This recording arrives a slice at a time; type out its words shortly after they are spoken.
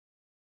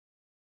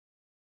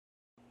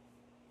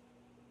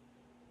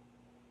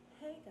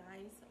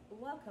Guys,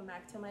 welcome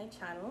back to my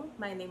channel.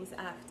 My name is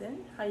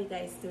Afton. How are you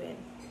guys doing?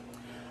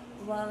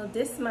 Well,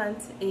 this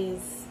month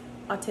is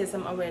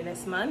Autism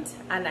Awareness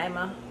Month, and I'm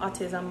an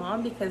autism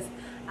mom because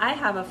I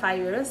have a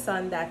 5-year-old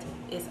son that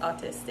is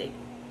autistic.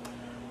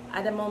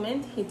 At the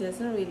moment he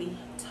doesn't really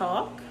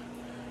talk,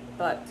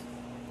 but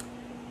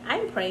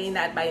I'm praying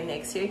that by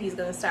next year he's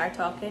going to start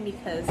talking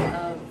because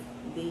of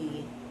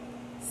the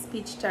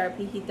speech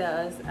therapy he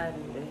does and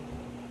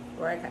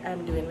the work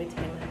I'm doing with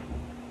him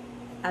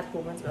at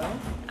home as well,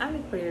 and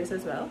with prayers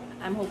as well.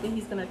 I'm hoping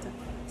he's gonna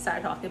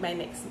start talking by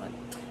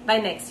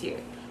next year,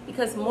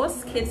 because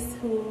most kids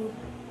who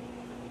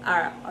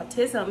are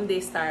autism, they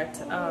start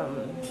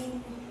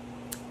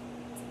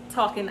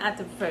talking at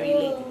a very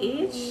late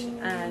age,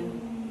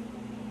 and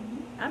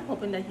I'm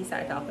hoping that he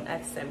start talking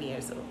at 7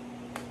 years old.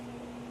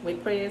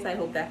 With prayers, I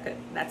hope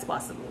that's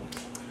possible.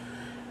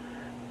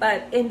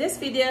 But in this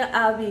video,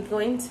 I'll be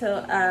going to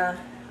a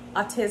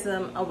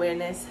autism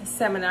awareness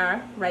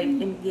seminar right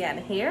in Guyana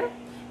here.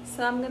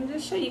 So I'm going to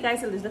just show you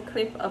guys a little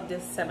clip of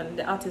this the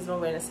autism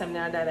awareness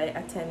seminar that I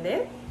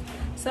attended.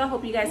 So I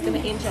hope you guys are going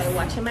to enjoy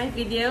watching my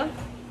video.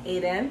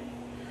 Aiden,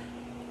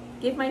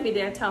 give my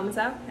video a thumbs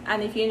up,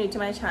 and if you're new to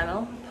my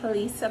channel,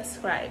 please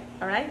subscribe,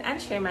 alright, and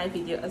share my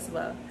video as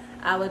well.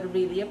 I would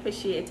really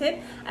appreciate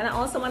it. And I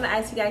also want to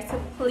ask you guys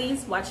to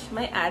please watch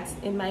my ads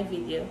in my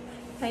video.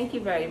 Thank you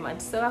very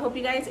much. So I hope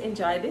you guys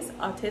enjoy this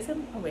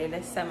autism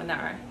awareness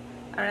seminar.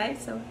 Alright,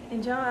 so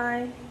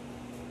enjoy.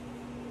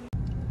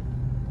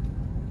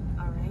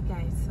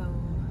 Guys, so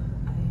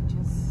I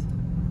just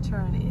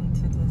turned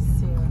into the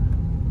Sarah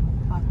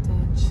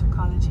Cottage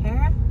College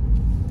here.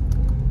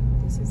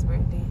 This is where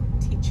the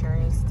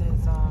teachers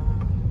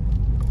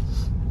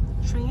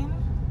train,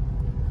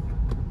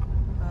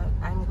 but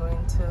I'm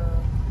going to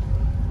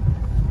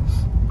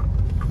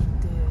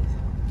the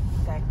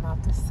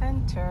diagnostic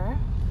center,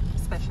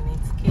 special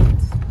needs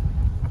kids.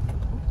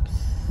 Oops.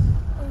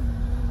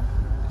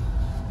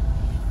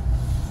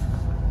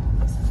 So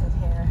this is it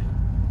here.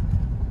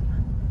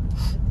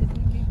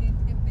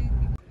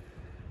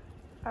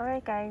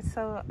 Alright guys,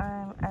 so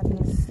I'm at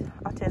this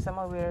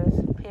Autism Aware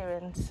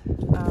Parents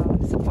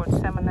Support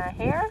Seminar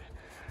here,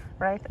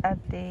 right at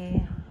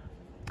the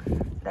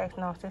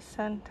Diagnosis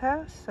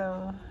Center.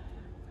 So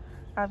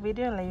I'll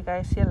video and let you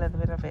guys see a little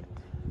bit of it.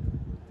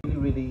 We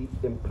really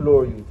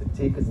implore you to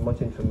take as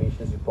much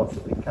information as you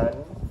possibly can,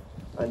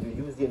 and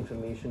you use the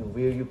information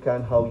where you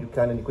can, how you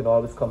can, and you can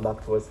always come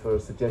back to us for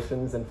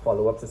suggestions and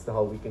follow-ups as to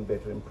how we can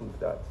better improve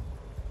that.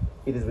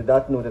 It is with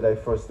that note that I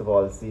first of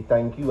all say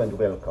thank you and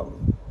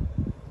welcome.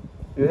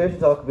 We're here to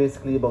talk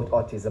basically about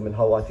autism and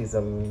how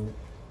autism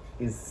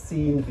is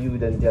seen,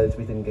 viewed, and dealt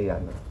with in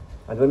Guyana.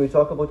 And when we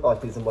talk about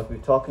autism, what we're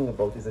talking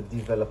about is a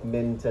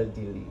developmental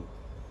delay.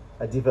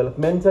 A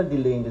developmental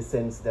delay in the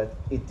sense that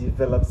it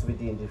develops with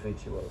the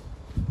individual.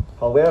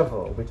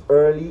 However, with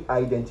early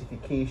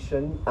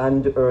identification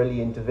and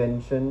early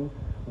intervention,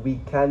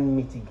 we can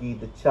mitigate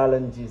the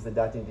challenges that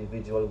that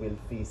individual will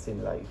face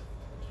in life.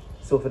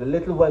 So for the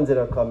little ones that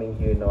are coming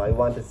here now, I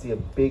want to say a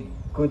big,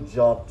 good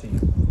job to you,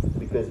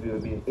 because we will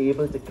be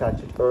able to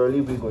catch it early.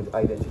 We're going to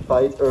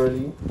identify it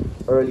early.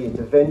 Early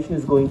intervention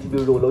is going to be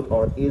rolled out,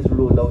 or is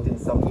rolled out in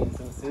some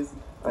instances,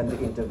 and the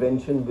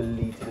intervention will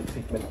lead to the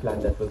treatment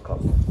plan that will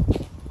come.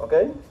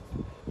 Okay?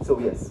 So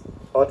yes,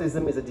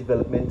 autism is a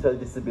developmental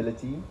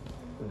disability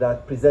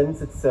that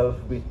presents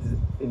itself with,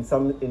 in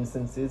some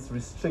instances,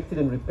 restricted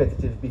and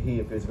repetitive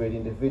behaviors where the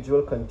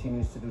individual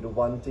continues to do the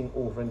one thing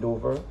over and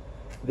over.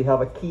 They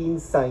have a keen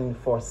sign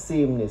for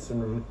sameness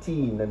and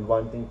routine and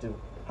wanting to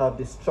have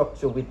this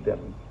structure with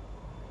them.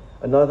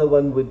 Another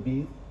one would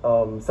be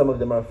some of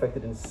them are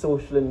affected in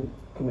social and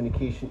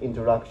communication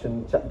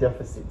interaction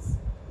deficits.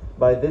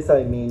 By this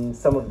I mean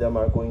some of them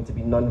are going to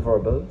be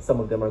non-verbal, some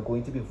of them are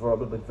going to be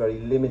verbal but very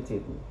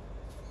limited,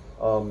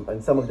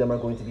 and some of them are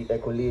going to be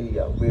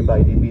echolalia,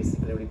 whereby they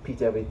basically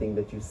repeat everything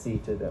that you say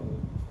to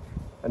them.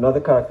 Another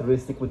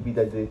characteristic would be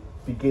that it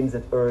begins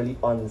at early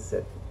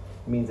onset.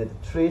 Means that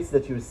the traits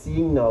that you're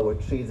seeing now are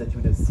traits that you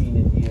would have seen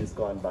in years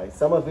gone by.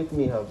 Some of it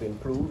may have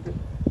improved,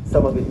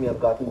 some of it may have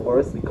gotten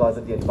worse because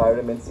of the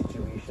environment,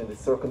 situation, the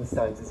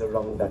circumstances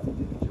around that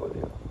individual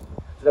there.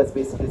 So that's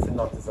basically the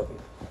synopsis of it.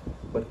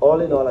 But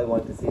all in all, I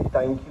want to say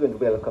thank you and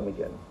welcome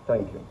again.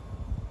 Thank you.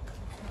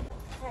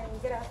 Hi,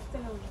 good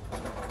afternoon.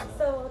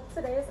 So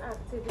today's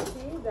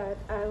activity that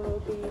I will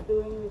be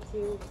doing with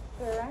you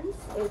parents,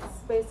 it's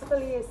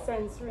basically a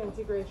sensory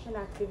integration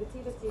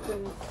activity that you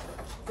can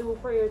do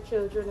for your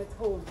children at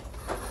home.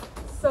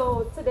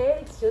 So today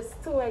it's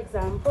just 2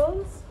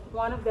 examples.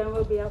 One of them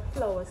will be a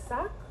flour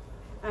sack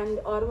and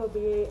the other will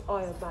be an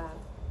oil bag.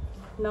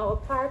 Now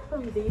apart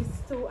from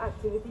these 2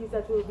 activities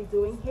that we'll be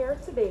doing here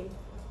today,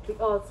 we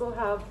also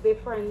have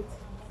different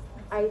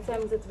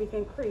items that we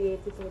can create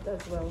it with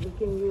as well. We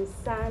can use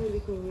sand, we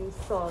can use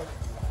salt.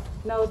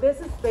 Now this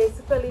is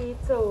basically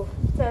to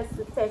test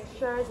the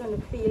textures and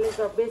the feelings,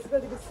 or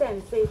basically the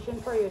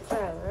sensation for your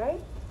child, right?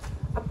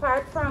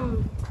 Apart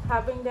from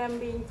having them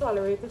being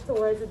tolerated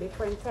towards the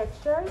different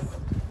textures,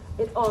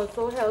 it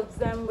also helps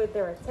them with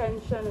their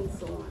attention and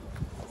so on.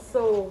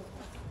 So,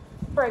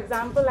 for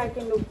example, like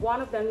in the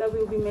one of them that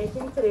we'll be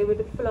making today with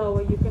the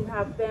flower, you can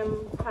have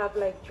them have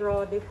like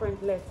draw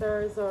different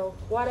letters or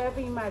whatever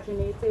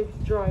imaginative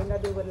drawing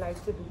that they would like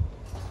to do.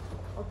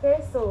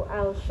 Okay, so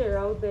I'll share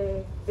out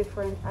the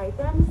different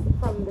items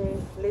from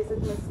the list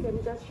that Miss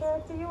Kim just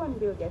shared to you, and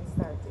we'll get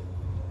started.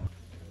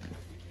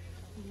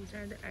 These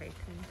are the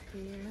items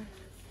here.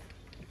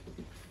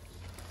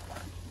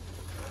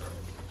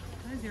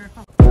 Where's your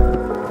phone?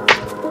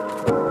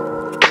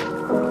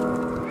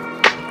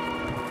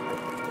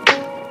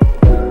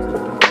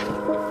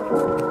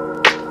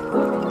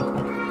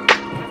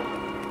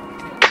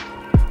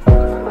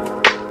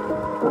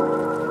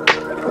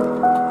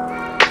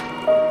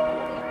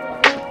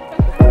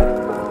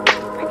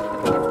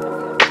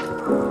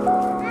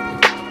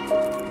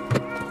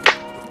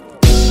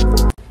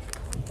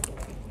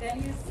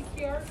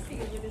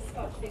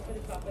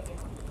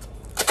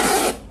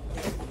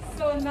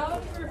 So now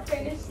that we're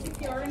finished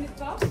securing the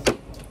top,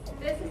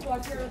 this is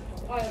what your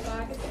oil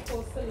bag is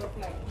supposed to look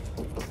like,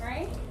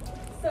 right?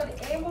 So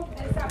the aim of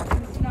this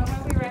activity, now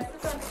when we rest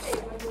it on the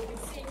table, you'll be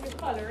seeing the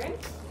coloring,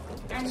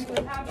 and you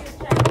will have your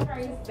child try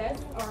his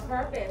best or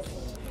her best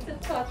to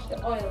touch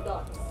the oil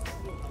dots,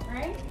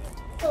 right?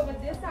 So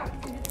with this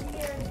activity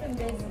here, it can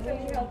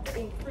basically help to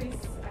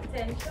increase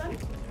attention.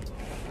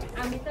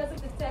 And because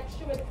of the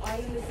texture with oil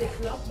in the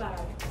Ziploc bag,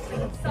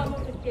 some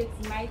of the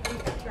kids might be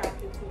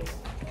attracted to it.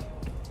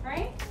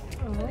 Right?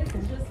 Oh, so this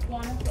is just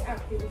one of the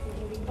activities,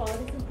 and we call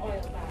this an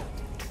oil bag.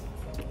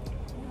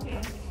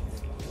 Okay.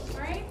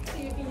 Alright? So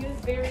you can use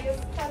various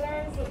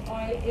colors of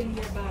oil in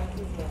your bags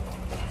as well.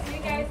 So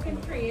you guys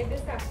can create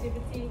this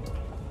activity.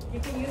 You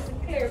can use the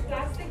clear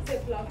plastic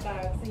Ziploc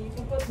bags, and you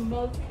can put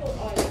multiple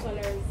oil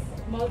colors,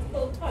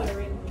 multiple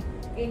coloring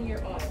in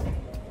your oil.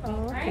 Oh,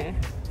 okay. Right?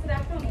 So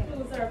that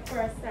concludes our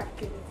first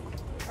activity,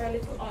 our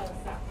little oil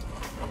sack.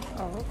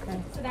 Oh, okay.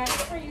 So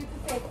that's for you to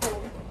take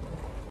home.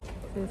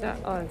 These are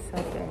all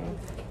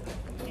settings.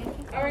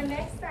 Our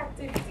next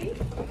activity .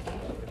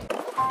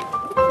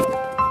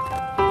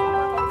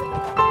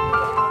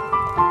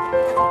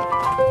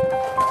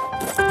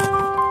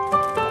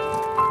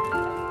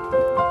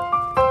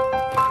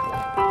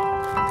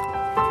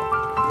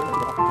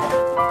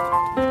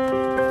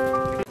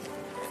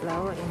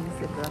 Flower in the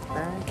Ziploc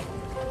bag.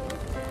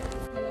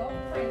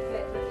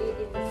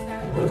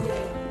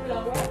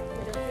 Flower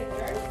with the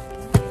fingers,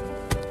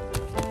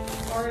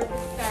 or if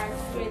it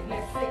starts with,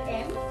 let's say,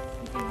 N,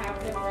 you can have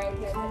them right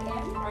here at the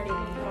end, or they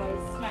can draw a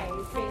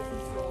smiley face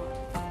and so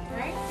on.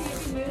 Right? So you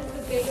can use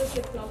the bigger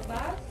Ziploc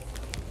bag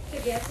to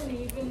get an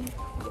even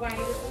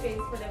wider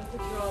space for them to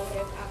draw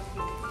their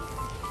activity.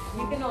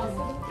 You can also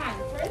do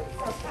handprints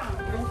or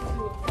palmprints, as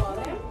you would call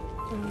them.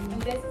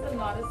 And this is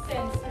another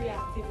sensory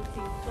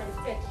activity for the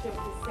texture of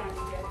the sand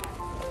in your hands.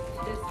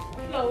 This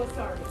flower,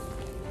 sorry.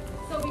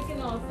 So we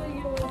can also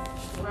use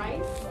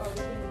rice, or we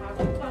can have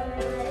a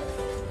color rice.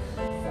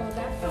 So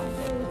that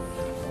concludes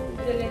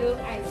the little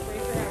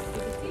icebreaker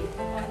activity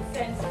on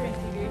sensory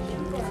integration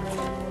for our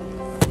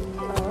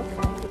Oh,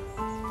 okay.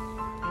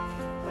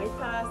 My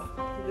task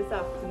this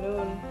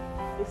afternoon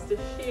is to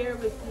share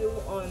with you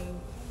on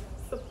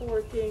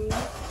supporting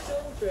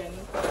children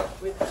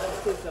with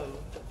autism.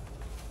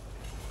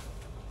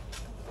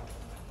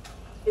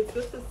 It's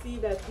good to see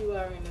that you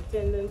are in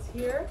attendance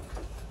here.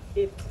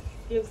 It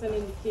gives an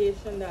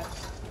indication that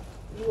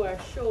you are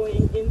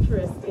showing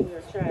interest in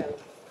your child.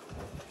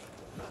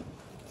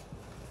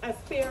 As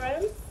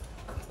parents,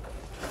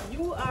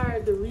 you are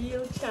the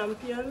real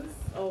champions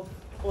of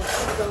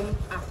autism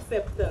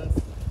acceptance,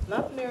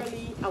 not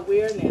merely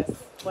awareness,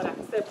 but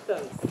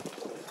acceptance.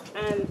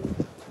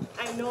 And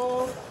I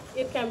know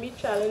it can be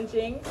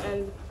challenging,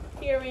 and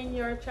hearing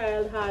your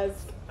child has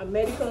a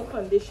medical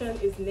condition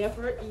is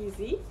never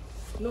easy,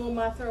 no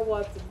matter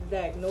what the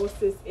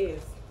diagnosis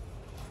is.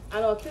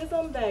 An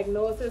autism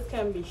diagnosis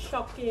can be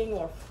shocking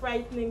or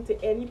frightening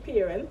to any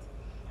parent,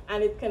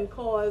 and it can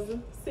cause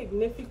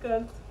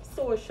significant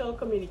social,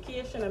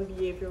 communication, and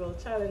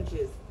behavioral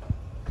challenges.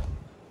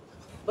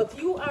 But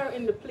you are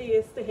in the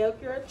place to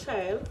help your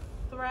child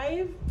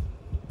thrive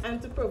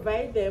and to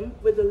provide them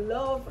with the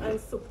love and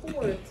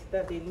support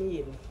that they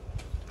need.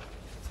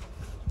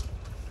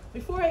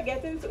 Before I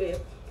get into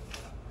it,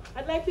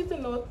 I'd like you to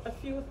note a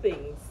few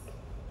things.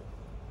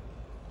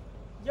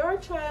 Your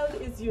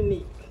child is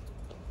unique,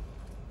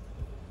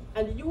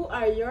 and you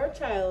are your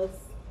child's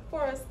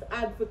first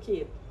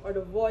advocate, or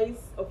the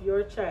voice of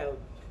your child.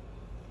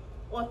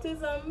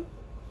 Autism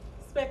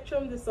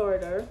spectrum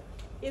disorder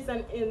is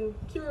an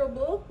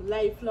incurable,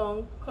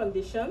 lifelong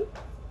condition,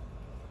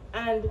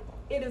 and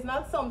it is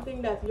not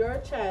something that your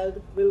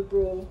child will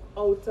grow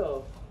out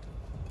of.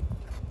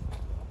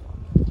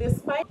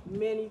 Despite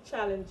many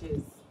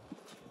challenges,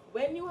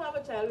 when you have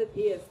a child with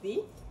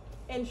ASD,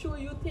 ensure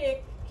you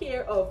take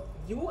care of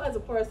you as a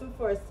person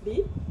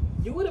firstly,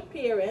 you the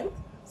parent,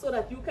 so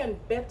that you can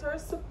better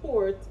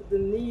support the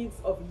needs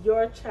of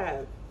your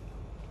child.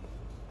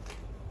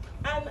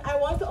 And I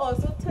want to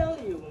also tell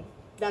you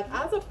that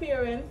as a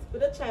parent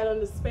with a child on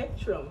the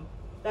spectrum,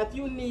 that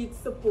you need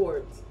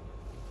support.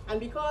 And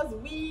because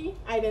we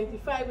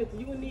identify with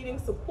you needing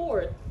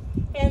support,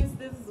 hence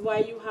this is why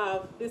you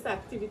have this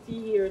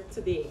activity here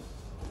today.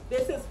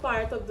 This is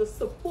part of the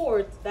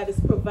support that is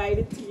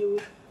provided to you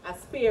as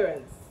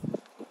parents.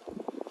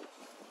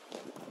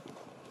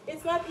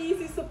 It's not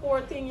easy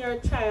supporting your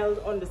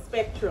child on the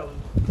spectrum,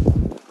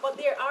 but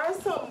there are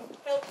some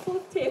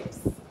helpful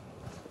tips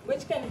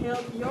which can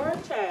help your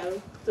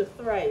child to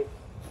thrive.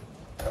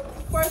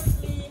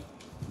 Firstly,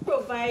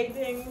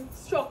 providing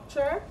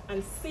structure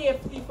and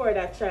safety for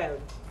that child.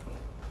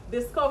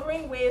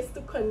 Discovering ways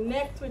to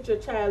connect with your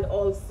child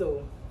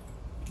also.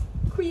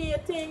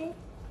 Creating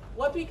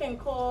what we can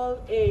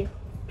call a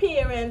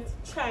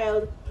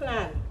parent-child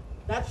plan.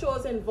 That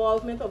shows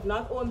involvement of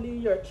not only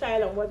your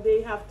child and what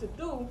they have to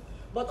do,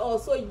 but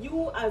also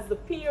you as the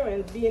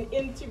parent being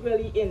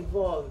integrally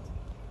involved.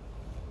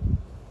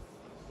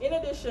 In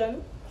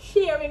addition,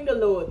 sharing the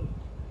load.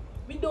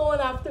 We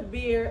don't have to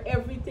bear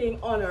everything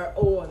on our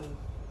own.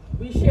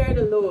 We share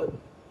the load,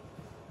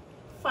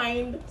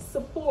 find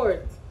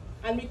support,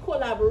 and we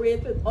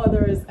collaborate with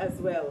others as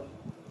well.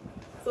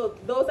 So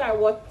those are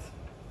what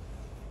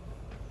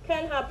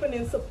can happen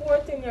in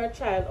supporting your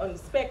child on the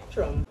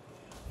spectrum.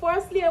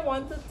 Firstly, I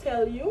want to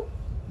tell you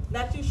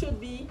that you should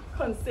be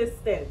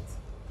consistent.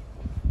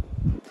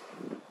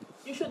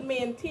 You should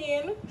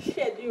maintain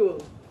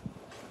schedule.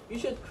 You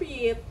should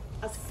create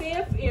a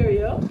safe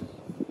area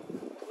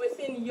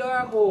within your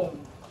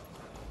home.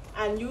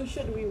 And you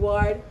should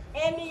reward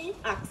any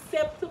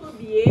acceptable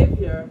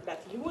behavior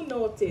that you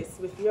notice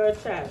with your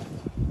child.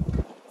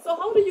 So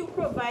how do you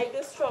provide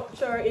this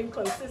structure in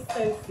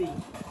consistency?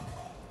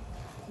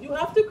 You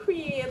have to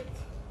create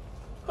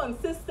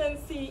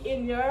consistency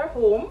in your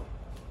home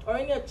or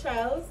in your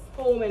child's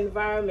home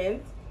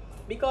environment,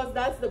 because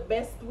that's the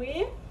best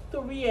way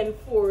to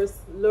reinforce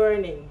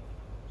learning.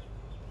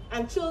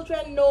 And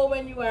children know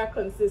when you are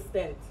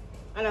consistent.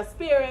 And as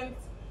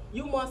parents,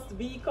 you must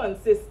be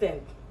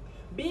consistent.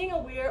 Being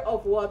aware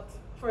of what,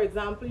 for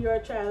example, your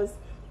child's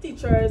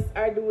teachers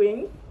are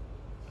doing,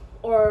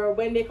 or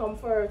when they come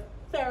for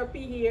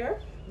therapy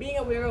here, being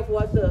aware of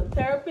what the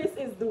therapist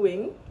is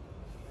doing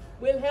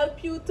will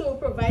help you to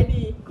provide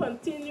the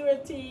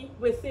continuity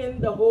within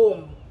the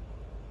home.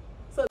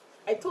 So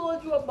I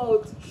told you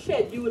about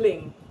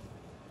scheduling.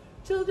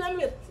 Children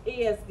with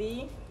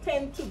ASD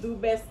tend to do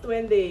best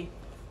when they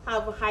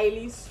have a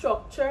highly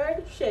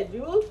structured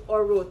schedule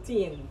or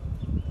routine.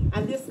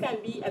 And this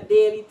can be a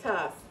daily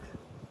task.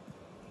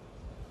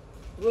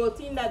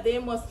 Routine that they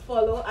must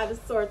follow at a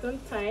certain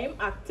time,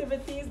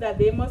 activities that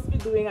they must be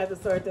doing at a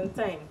certain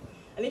time.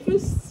 And if you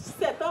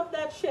set up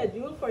that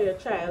schedule for your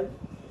child,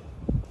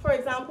 for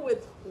example,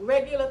 with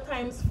regular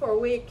times for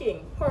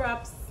waking,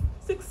 perhaps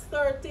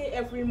 6:30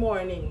 every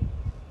morning,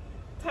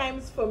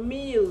 times for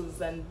meals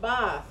and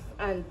bath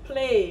and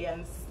play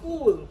and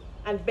school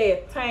and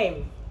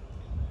bedtime,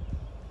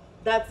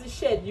 that's the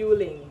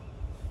scheduling.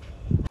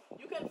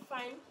 You can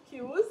find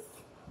cues.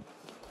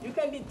 You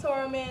can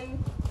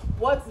determine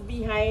what's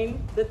behind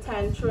the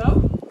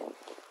tantrum,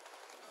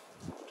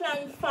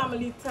 plan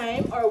family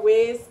time or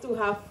ways to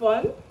have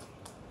fun,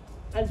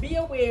 and be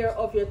aware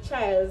of your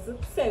child's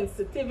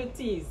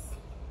sensitivities.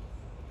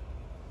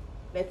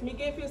 Let me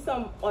give you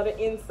some other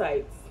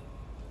insights.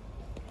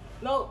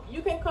 Now,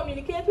 you can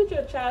communicate with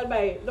your child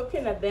by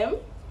looking at them,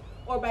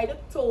 or by the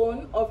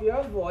tone of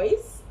your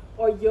voice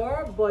or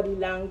your body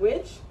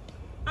language,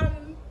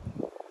 and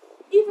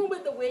even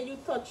with the way you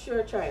touch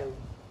your child.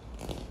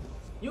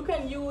 You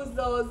can use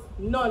those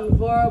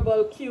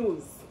non-verbal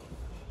cues.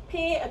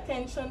 Pay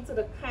attention to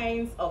the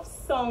kinds of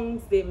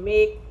sounds they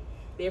make,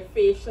 their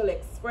facial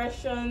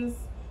expressions,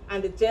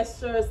 and the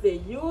gestures they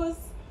use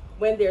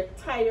when they're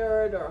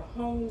tired or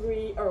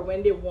hungry or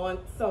when they want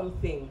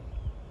something.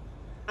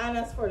 And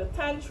as for the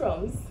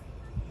tantrums,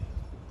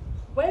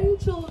 when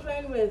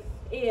children with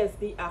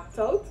ASD act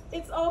out,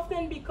 it's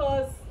often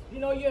because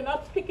you're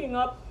not picking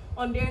up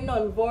on their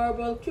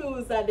non-verbal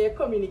cues that they're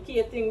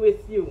communicating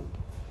with you.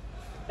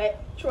 Like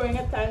throwing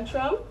a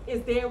tantrum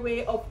is their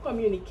way of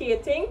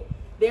communicating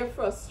their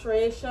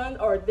frustration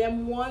or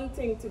them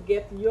wanting to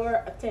get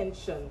your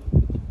attention.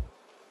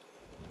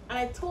 And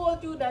I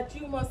told you that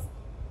you must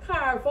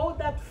carve out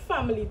that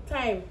family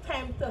time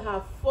to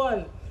have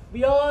fun.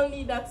 We all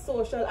need that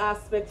social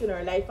aspect in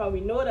our life, and we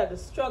know that the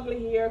struggle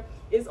here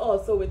is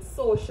also with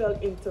social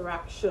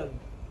interaction.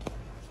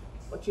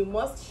 But you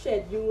must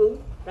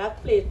schedule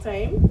that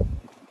playtime,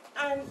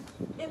 and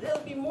it'll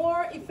be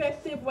more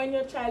effective when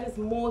your child is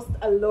most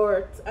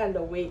alert and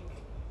awake.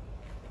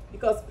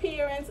 Because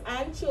parents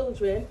and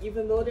children,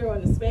 even though they're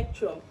on the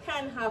spectrum,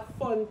 can have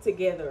fun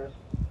together.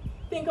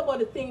 Think about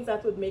the things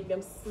that would make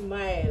them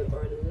smile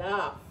or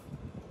laugh,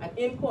 and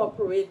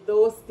incorporate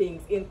those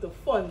things into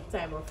fun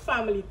time or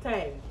family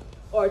time,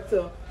 or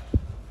to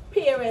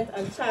parent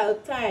and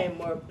child time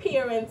or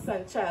parents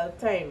and child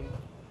time.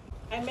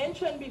 I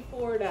mentioned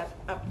before that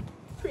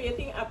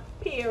creating a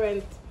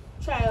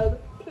parent-child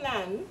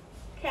plan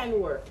can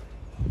work.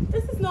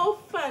 This is no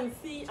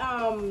fancy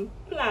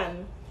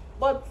plan,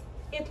 but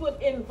it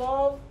would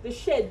involve the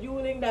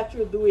scheduling that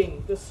you're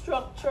doing, the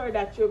structure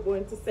that you're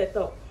going to set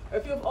up. Or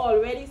if you've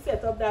already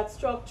set up that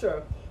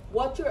structure,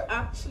 what you're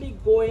actually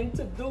going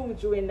to do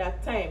during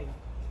that time.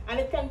 And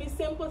it can be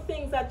simple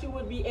things that you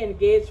would be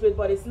engaged with,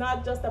 but it's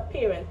not just a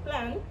parent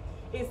plan.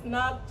 It's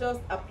not just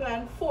a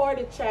plan for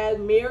the child,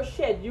 mere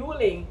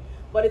scheduling,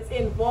 but it's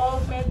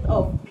involvement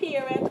of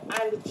parent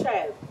and the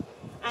child.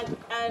 And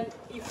an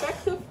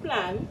effective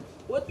plan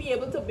would be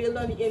able to build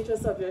on the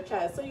interests of your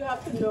child. So you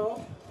have to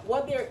know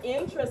what they're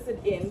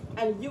interested in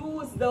and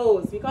use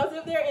those. Because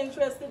if they're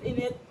interested in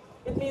it,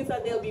 it means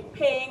that they'll be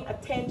paying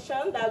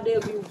attention, that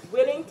they'll be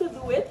willing to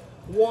do it,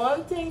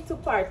 wanting to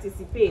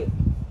participate.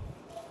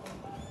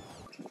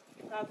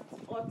 That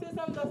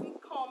autism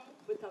doesn't come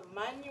with a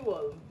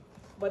manual,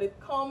 but it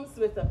comes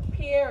with a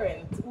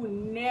parent who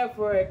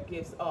never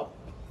gives up.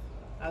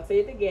 I'll say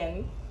it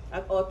again.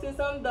 That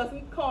autism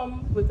doesn't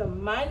come with a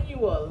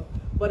manual,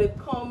 but it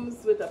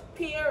comes with a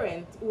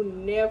parent who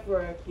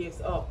never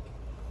gives up.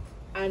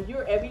 And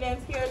your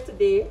evidence here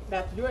today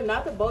that you're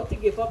not about to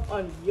give up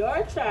on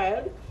your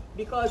child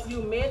because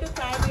you made the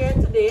time here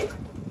today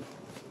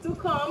to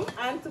come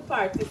and to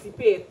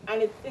participate.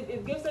 And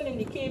it gives an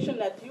indication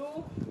that you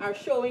are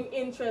showing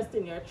interest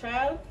in your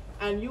child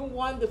and you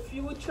want the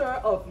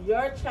future of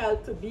your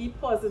child to be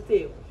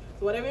positive.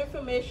 So whatever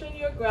information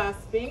you're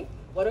grasping,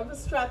 whatever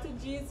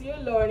strategies you're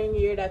learning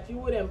here, that you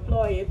would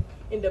employ it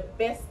in the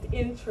best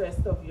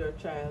interest of your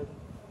child.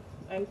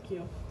 Thank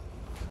you.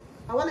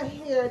 I want to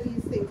hear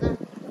these things. And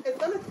it's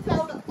going to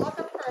tell the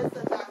other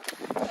person that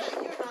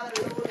hey, you're not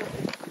alone.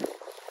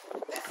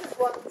 This is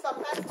what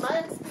sometimes my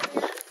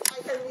experience,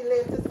 I can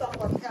relate to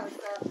somebody else.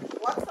 Or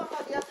what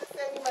somebody else is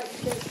saying, you might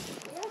say,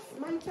 yes,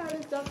 my child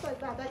is just like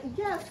that.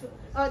 Yes,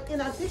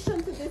 in addition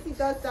to this, he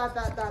does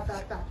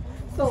that.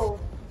 So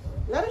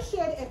let us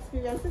share the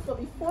experiences. But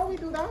before we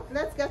do that,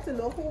 let's get to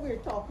know who we're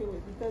talking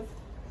with, because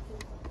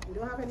we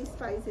don't have any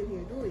spies in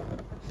here, do we?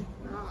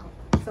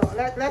 So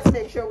let's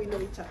make sure we know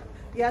each other.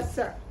 Yes,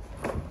 sir.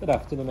 Good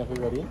afternoon,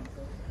 everybody.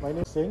 My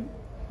name is Singh.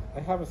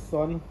 I have a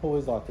son who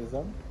is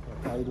autism.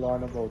 I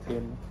learned about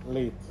him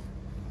late.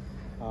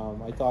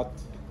 I thought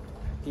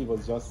he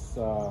was just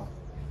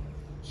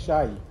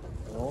shy,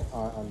 you know,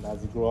 and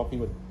as he grew up, he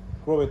would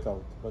grow it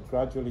out. But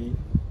gradually,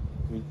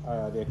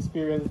 the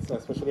experience,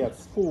 especially at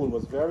school,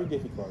 was very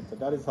difficult. And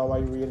that is how I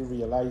really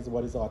realized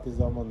what is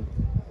autism.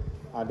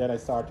 And then I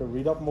started to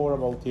read up more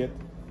about it,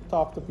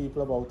 talk to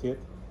people about it,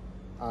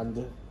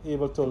 and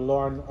able to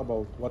learn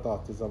about what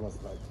autism is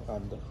like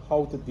and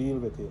how to deal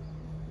with it.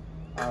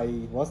 I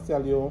must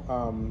tell you,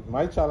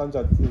 my challenge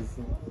is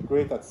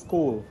great at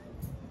school.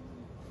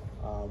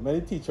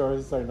 Many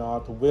teachers are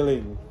not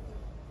willing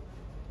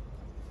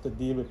to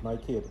deal with my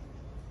kid.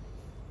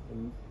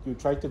 And you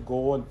try to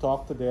go and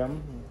talk to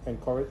them,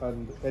 encourage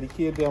and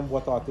educate them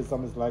what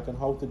autism is like and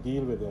how to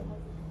deal with them.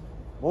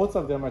 Most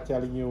of them are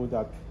telling you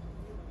that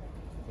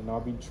you're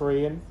not being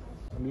trained,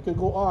 and you can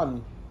go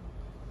on.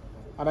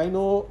 And I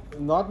know,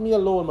 not me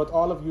alone, but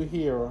all of you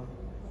here,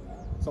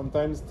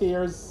 sometimes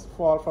tears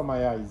fall from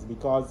my eyes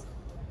because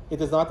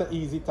it is not an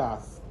easy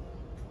task.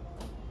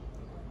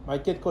 My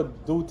kid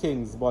could do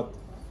things, but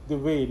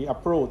the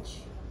approach,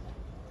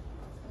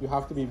 you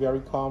have to be very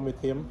calm with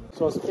him.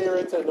 So as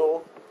parents, I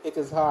know it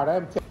is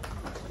hard.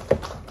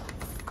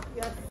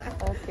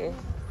 Okay.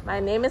 My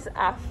name is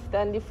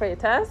Afton De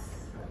Freitas.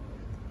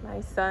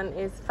 My son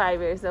is 5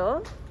 years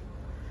old.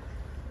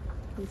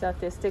 He's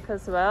autistic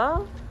as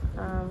well.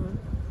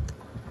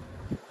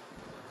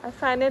 I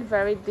find it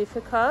very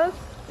difficult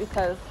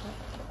because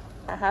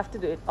I have to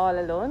do it all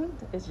alone.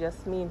 It's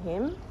just me and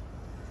him.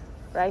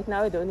 Right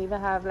now, I don't even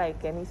have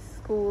like any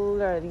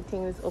school or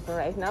anything is open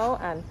right now,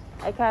 and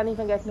I can't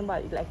even get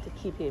nobody like to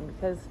keep him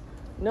because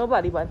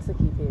nobody wants to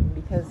keep him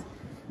because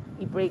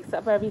he breaks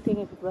up everything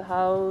in people's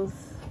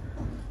house.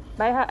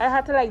 I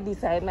had to like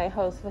design my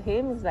house for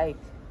him. It's like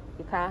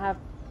you can't have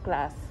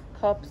glass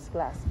cups,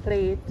 glass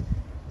plate.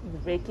 You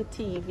break your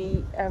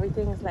TV.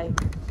 Everything is like,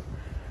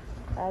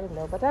 I don't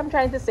know, but I'm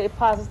trying to stay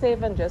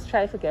positive and just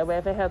try to get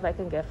whatever help I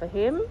can get for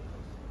him.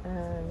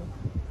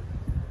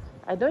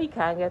 I know he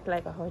can't get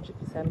like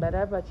 100%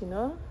 better, but you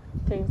know,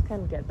 things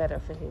can get better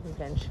for him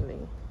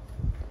eventually.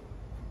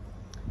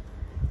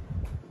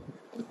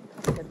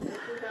 Thank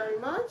you very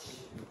much.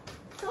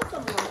 Tell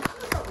someone.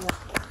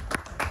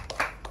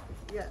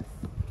 Yes.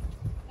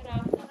 Good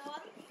afternoon.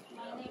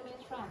 My name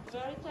is Fran.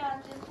 Very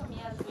challenging for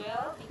me as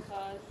well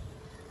because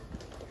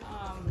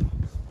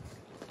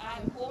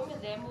I'm home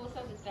with them most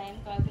of the time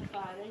because the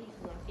father is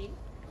working,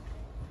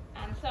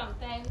 and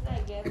sometimes I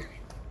get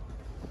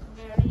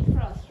very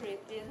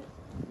frustrated.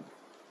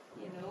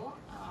 You know,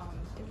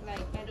 it's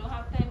like I don't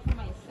have time for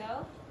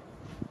myself,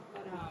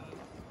 but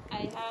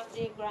I have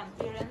the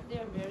grandparents.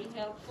 They're very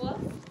helpful,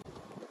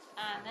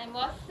 and I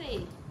must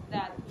say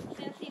that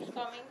since he's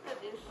coming to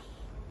this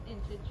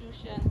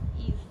institution,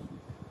 he's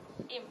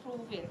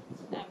improving.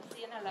 I'm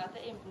seeing a lot of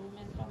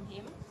improvement from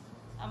him.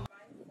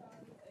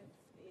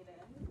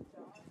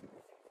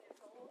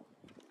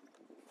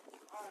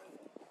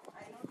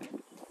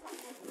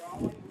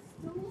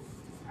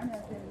 And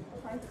I've been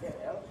trying to get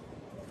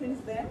since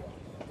then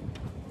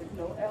with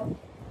no help.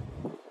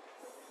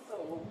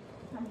 So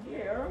I'm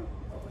here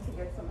hoping to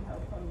get some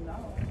help from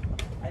now.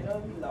 I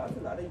know we lost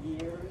a lot of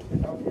years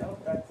without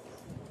help. That's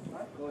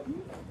not good.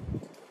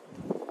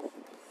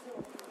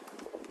 So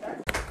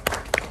that's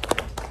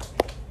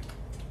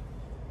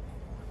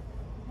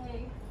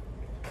Hey,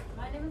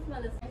 my name is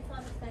Melissa. My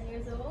son is 10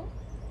 years old.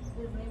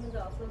 His name is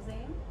also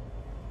Zane.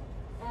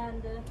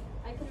 And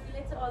I can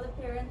relate to all the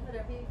parents,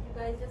 whatever you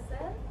guys just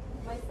said.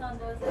 My son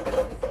does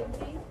exactly the same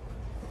thing.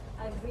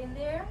 I've been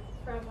there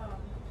from,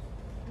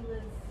 he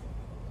was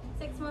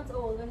 6 months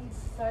old when he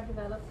started to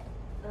develop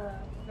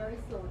very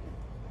slowly.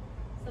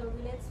 So it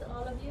relates to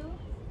all of you.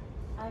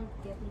 I'm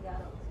getting that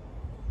out.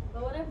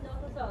 But what I've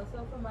noticed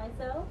also for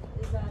myself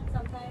is that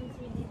sometimes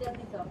we need that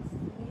detox.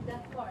 We need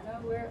that corner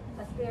where,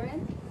 as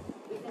parents,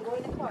 we can go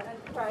in the corner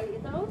and cry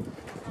it out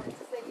and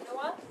say, you know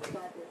what, we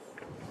got this.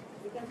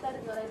 We can set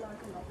it what I learned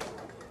from my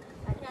son.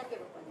 I can't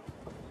give up on it.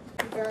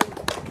 Very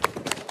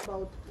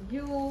about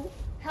you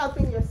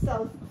helping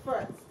yourself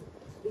first.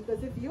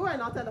 Because if you are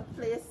not at a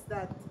place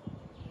that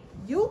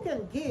you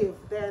can give,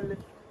 then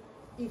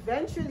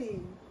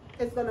eventually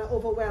it's going to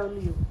overwhelm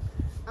you.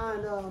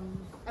 And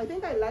I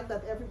think I like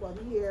that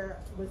everybody here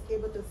was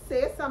able to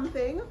say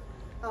something.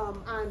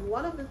 And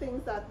one of the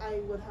things that I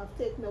would have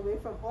taken away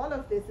from all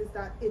of this is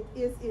that it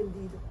is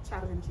indeed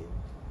challenging.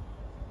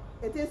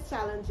 It is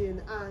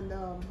challenging, and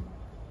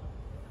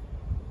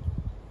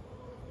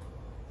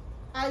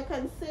I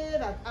can say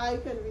that I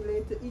can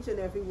relate to each and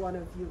every one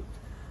of you.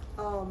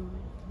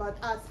 But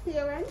as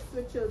parents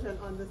with children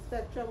on the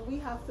spectrum, we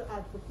have to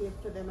advocate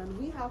for them and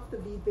we have to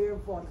be their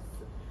voice,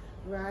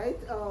 right?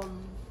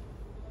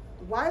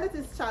 While it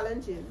is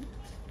challenging,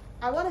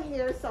 I want to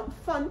hear some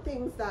fun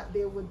things that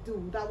they would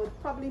do that would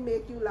probably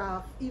make you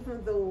laugh,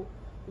 even though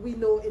we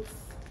know it's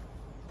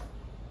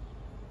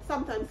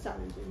sometimes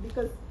challenging.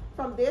 Because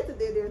from day to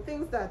day, there are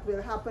things that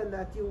will happen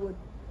that you would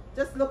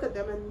just look at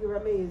them and you're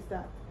amazed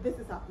that this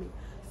is happening.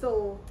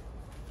 So,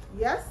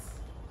 yes,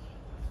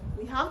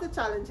 we have the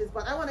challenges,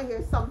 but I want to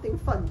hear something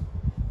funny.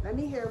 Let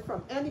me hear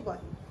from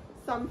anybody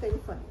something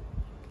funny.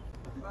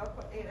 well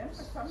for Aiden,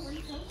 for some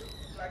reason,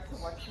 like to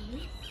watch the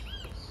news.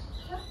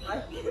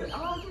 Like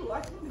I'll be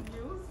watching the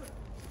news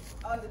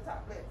on the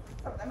tablet.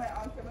 Sometimes my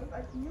aunt came and was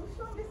like, "You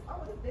show this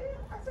hour a day?"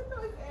 I said, "No,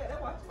 it's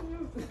Aiden watching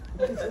news."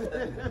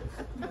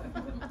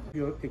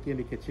 If you're in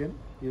the kitchen,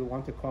 you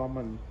want to come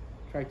and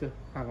try to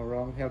hang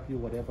around, help you,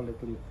 whatever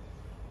little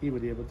he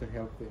would be able to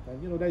help with.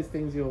 And you know, there's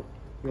things you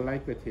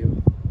like with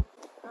him.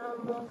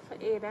 For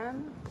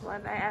Aiden,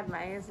 what I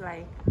admire is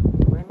like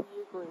when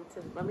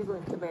we go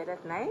into bed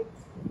at night,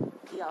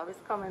 he always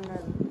come in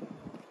and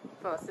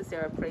for us to say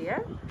a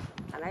prayer,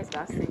 and I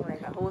start sing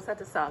like a whole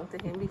set of song to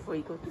him before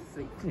he go to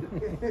sleep. And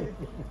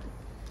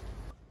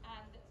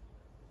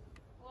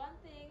one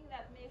thing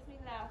that makes me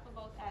laugh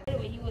about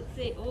Adam, he would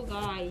say, "Oh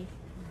guy,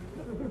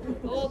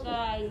 oh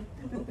guy,"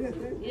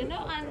 you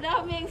know, and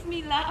that makes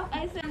me laugh.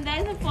 I said, and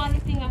that's a funny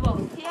thing about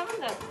him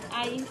that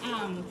I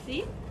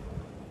see.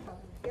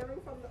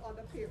 Hearing from the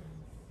other parents.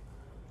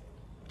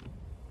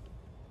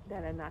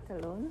 That I'm not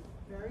alone.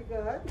 Very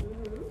good.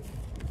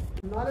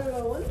 Not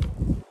alone.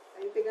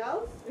 Anything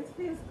else? It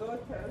feels good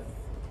because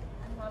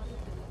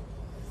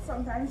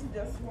sometimes you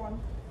just want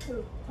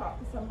to talk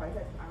to somebody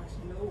that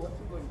actually know what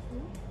you're going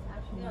through.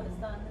 Actually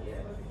understand what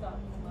we're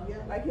talking about.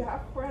 Yeah. Like you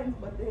have friends,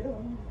 but they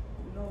don't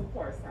know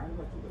firsthand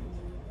what you're going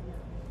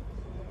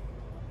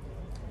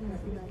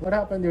through. What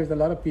happened, there's a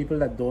lot of people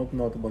that don't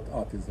know about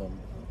autism.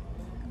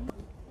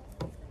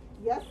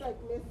 Yes, like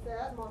Miss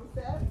said, Mom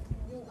said,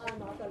 you are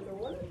not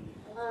alone.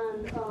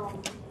 And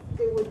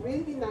it would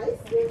really be nice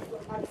if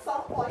at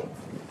some point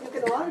you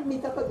can all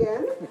meet up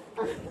again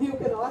and you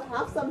can all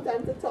have some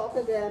time to talk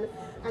again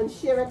and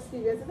share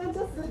experiences and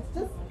just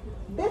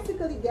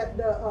basically get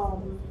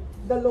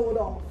the load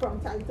off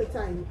from time to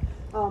time.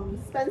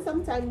 Spend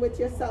some time with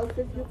yourself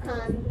if you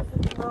can.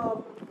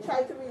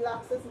 Try to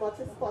relax as much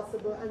as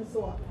possible and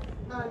so on.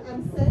 And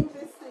I'm saying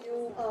this to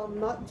you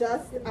not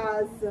just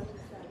as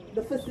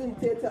the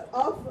facilitator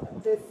of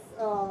this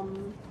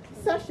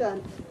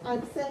session,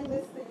 I'm saying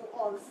this to you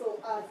also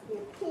as a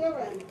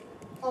parent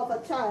of a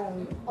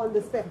child on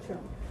the spectrum.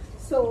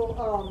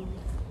 So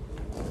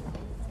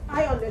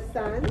I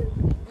understand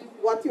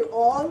what you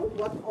all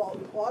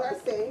are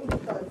saying,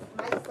 because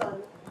my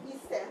son,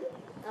 he's 10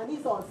 and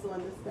he's also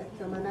on the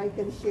spectrum, and I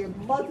can share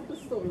multiple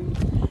stories,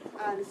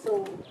 and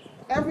so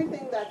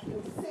everything that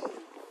you say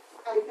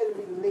I can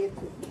relate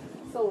to.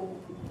 So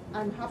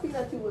I'm happy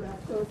that you would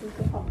have chosen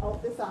to come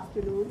out this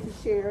afternoon to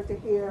share, to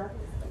hear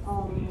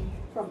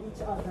from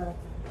each other,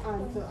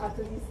 and to at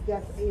least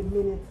get a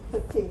minute to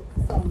take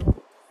some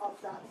of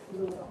that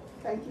load off.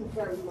 Thank you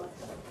very much.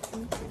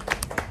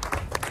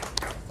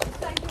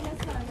 Thank you,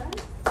 Ms. London.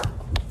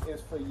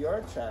 Is for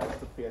your child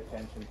to pay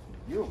attention to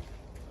you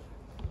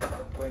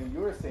when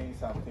you're saying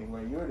something,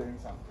 when you're doing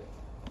something,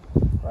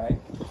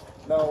 right?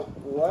 Now,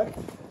 what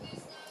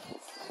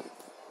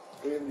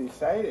we've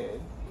decided,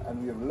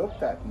 and we've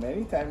looked at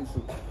many times,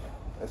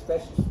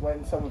 especially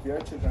when some of your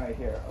children are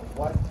here,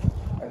 what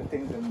are the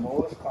things they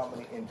most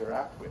commonly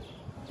interact with.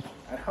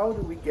 And how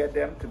do we get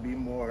them to be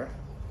more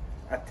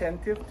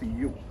attentive to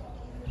you?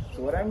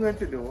 So what I'm going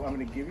to do, I'm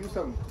going to give you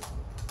some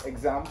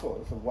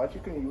examples of what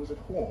you can use at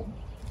home.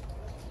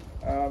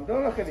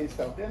 Don't look at these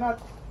stuff. They're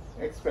not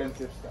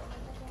expensive stuff.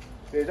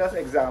 They're just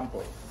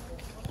examples,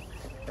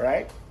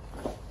 right?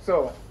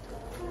 So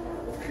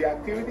the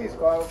activity is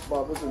called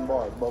Bubbles and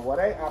Balls, but what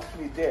I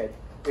actually did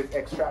is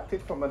extract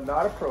it from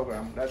another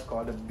program that's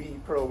called the B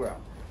program,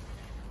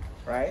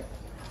 right?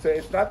 So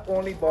it's not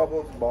only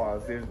bubbles,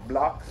 balls, there's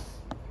blocks,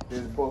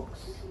 there's books,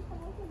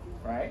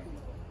 right?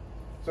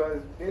 So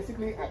it's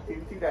basically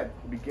activity that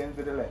begins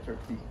with the letter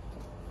B.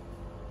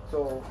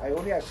 So I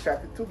only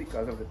extracted 2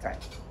 because of the time.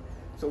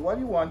 So what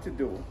you want to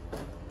do,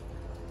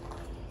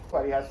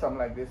 everybody has something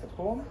like this at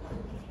home.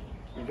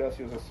 You just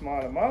use a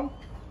small amount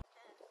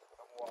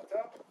of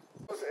water.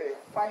 Use a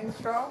fine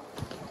straw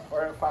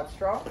or a fat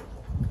straw.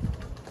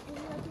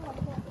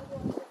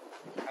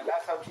 And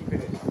that's how cheap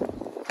it is.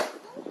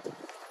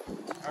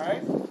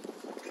 Alright?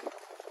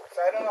 So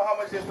I don't know how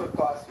much this would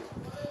cost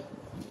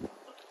you.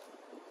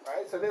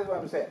 Alright, so this is what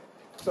I'm saying.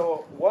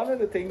 So one of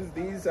the things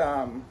these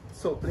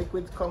soap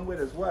liquids come with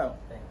as well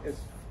is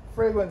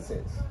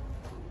fragrances.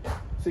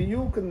 So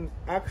you can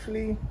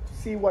actually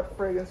see what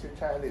fragrance your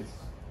child is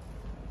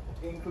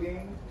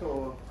inclined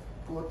to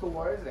go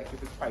towards, like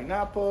if it's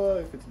pineapple,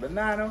 if it's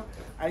banana,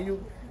 and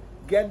you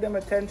get them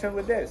attention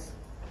with this.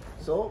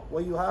 So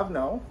what you have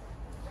now,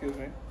 excuse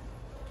me,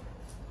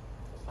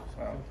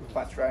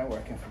 fast try and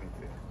working for me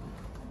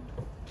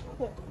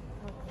today.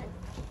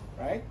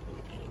 Right?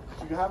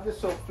 So you have the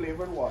soap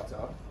flavored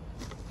water,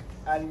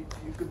 and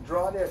you could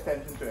draw their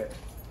attention to it.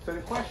 So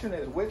the question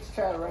is, which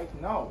child right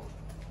now,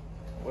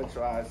 which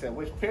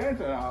parent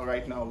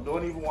right now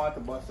don't even want to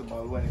bust a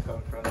ball when it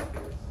comes from the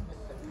kids,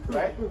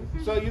 right?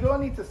 So you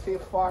don't need to stay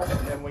far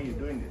from them when you're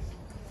doing this.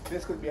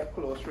 This could be a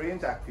close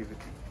range activity,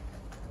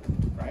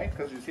 right?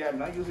 Because you see, I'm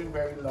not using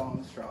very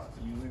long straws,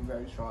 I'm using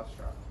very short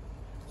straws.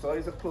 So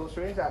it's a close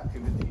range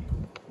activity.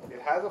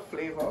 It has a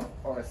flavor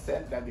or a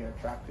scent that they're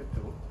attracted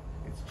to.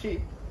 It's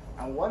cheap,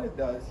 and what it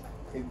does,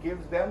 it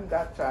gives them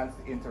that chance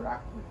to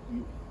interact with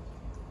you.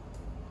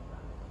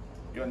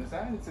 You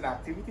understand? It's an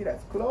activity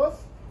that's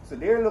close. So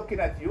they're looking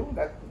at you,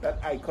 that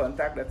eye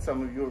contact that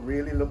some of you are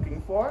really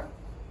looking for.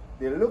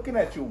 They're looking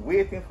at you,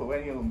 waiting for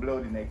when you're going to blow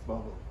the next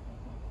bubble.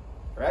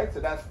 Right?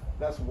 So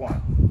that's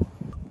one.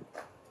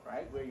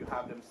 Right? Where you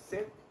have them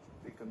sit,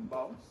 they can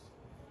bounce.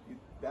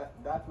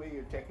 That way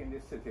you're checking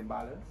their sitting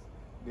balance,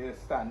 their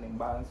standing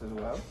balance as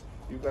well.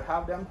 You could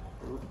have them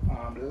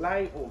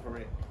lie over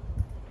it.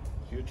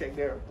 So you check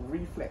their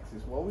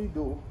reflexes. What we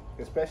do,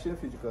 especially in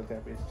physical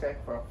therapy, is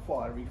check for a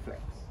fall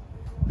reflex.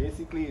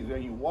 Basically, is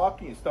when you walk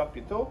and you stomp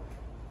your toe,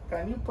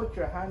 can you put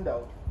your hand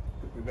out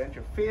to prevent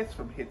your face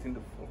from hitting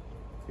the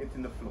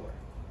floor?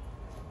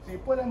 So you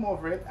put them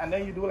over it, and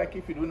then you do like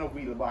if you're doing a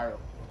wheelbarrow.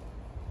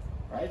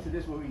 Right? So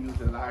this is what we use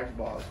the large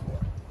balls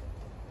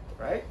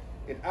for. Right?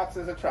 It acts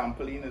as a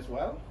trampoline as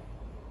well.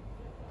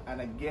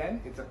 And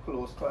again, it's a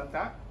close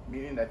contact,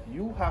 meaning that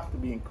you have to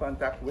be in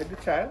contact with the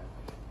child.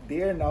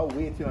 They're now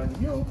waiting on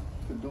you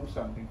to do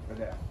something for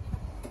them.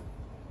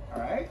 All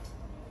right?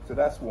 So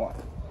that's one.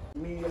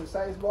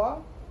 Medium-sized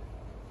ball,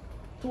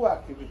 2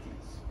 activities.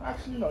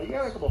 Actually, no, you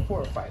get like about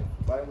 4 or 5,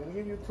 but I'm going to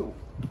give you 2.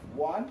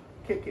 1,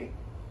 kicking,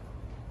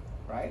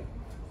 right?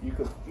 You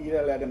could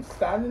either let them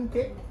stand and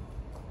kick,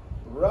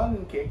 run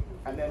and kick,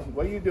 and then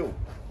what do?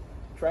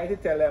 Try to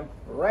tell them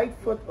right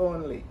foot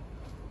only,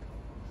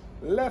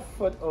 left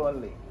foot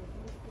only.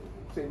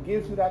 So it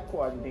gives you that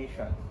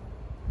coordination.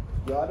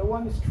 The other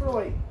one is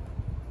throwing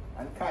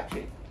and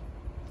catching,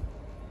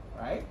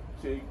 right?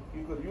 So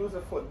you could use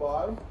a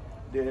football,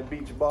 the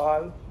beach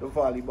ball, the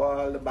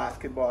volleyball, the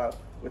basketball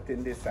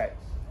within this size.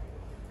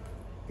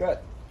 Good.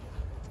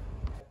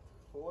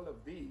 All of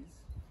these,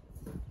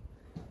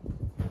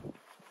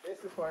 this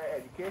is for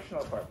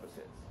educational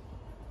purposes,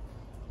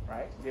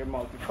 right? They're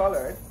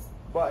multicolored,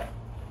 but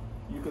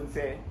you can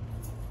say,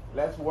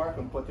 let's work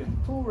on putting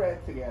 2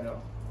 red together,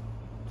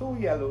 2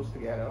 yellows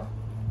together,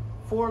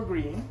 4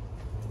 green,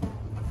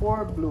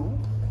 4 blue.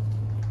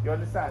 You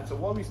understand? So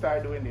what we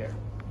start doing there,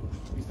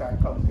 we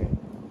start counting.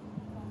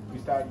 We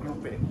start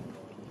grouping,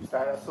 we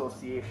start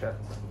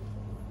associations.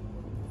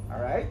 All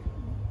right?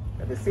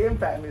 At the same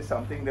time, it's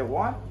something they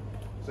want.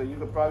 So you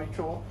could probably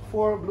throw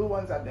 4 blue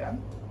ones at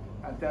them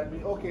and tell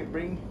me, okay,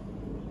 bring,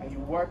 and you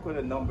work with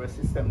a number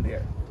system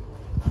there.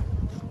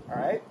 All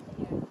right?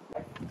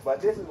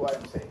 But this is what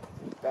I'm saying,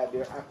 that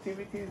there are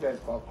activities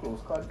that's called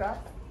close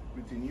contact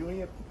between you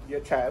and your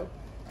child,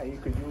 and you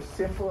could use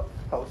simple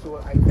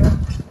household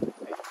items.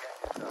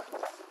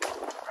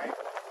 Right?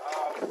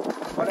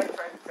 What I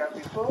try to tell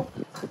people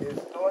is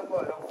don't go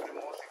look for the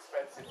most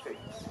expensive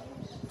things,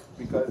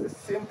 because the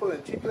simple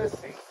and cheapest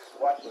things is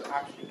what will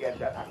actually get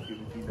that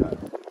activity done.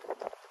 And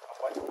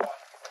what you want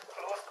is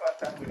close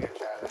contact with your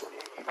child and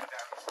they give you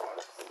that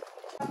response.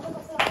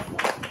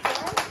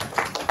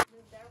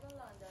 Ms. Deborah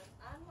London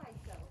and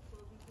myself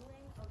will be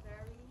doing a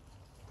very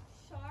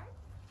short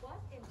but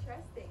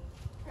interesting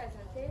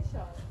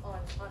presentation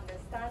on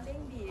understanding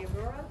the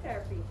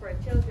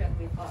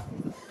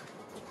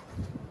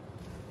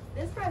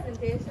This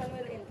presentation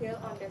will entail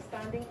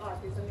understanding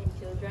autism in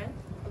children,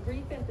 a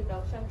brief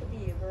introduction to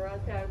behavioral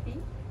therapy,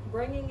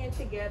 bringing it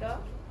together,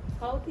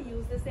 how to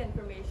use this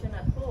information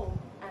at home,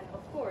 and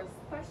of course,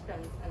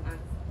 questions and answers.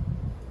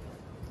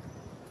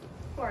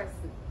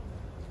 Firstly,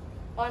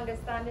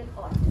 understanding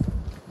autism.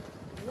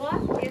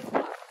 What is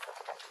autism?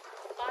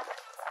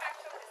 Autism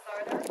spectrum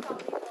disorder,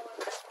 commonly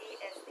known as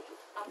ASD,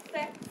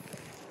 affects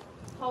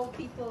how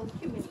people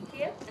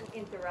communicate and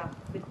interact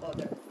with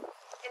others.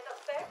 It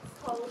affects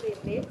how they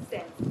make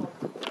sense of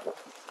the world.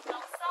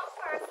 Now, some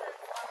persons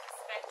on the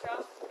spectrum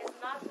is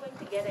not going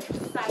to get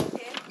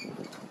excited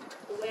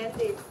when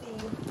they see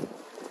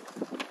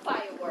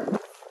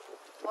fireworks,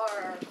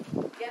 or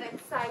get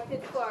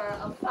excited for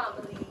a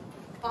family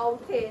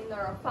outing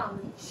or a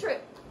family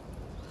trip,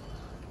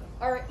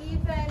 or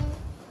even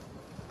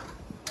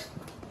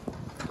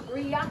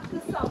react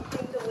to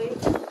something the way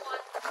you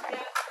want them to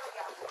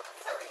react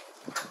to it.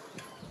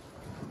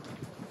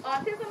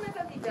 Autism is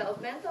a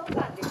developmental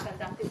condition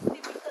that is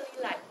typically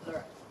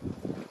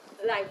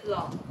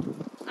lifelong.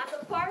 As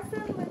a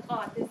person with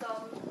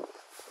autism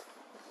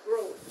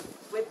grows,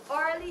 with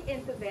early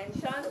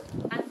intervention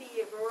and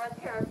behavioral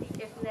therapy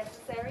if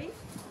necessary,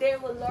 they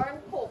will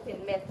learn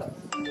coping methods.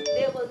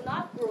 They will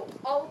not grow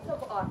out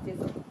of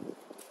autism.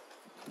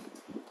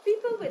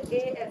 People with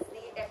ASD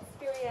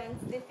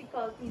experience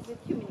difficulties with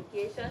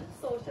communication,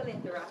 social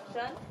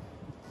interaction,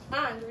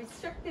 and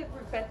restrictive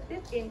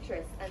repetitive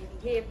interests and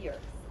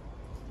behaviors.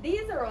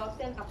 These are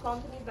often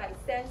accompanied by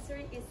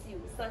sensory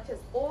issues such as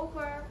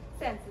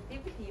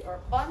oversensitivity or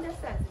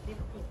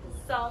undersensitivity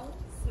to sound,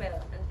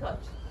 smell, and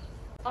touch.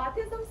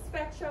 Autism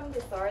spectrum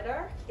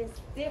disorder is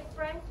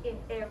different in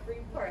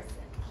every person.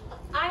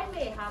 I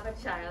may have a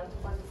child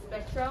on the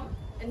spectrum,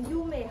 and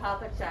you may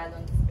have a child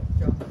on the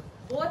spectrum.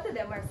 Both of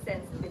them are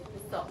sensitive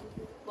to sound.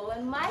 But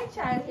when my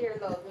child hears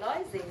loud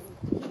noises,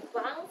 he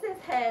bangs his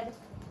head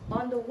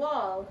on the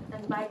wall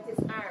and bites his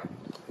arm.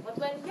 But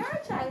when your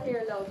child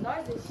hears loud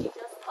noises, she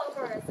just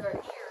covers her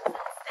ears and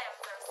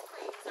stems or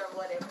screams or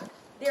whatever.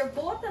 They're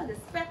both on the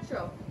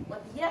spectrum,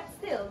 but yet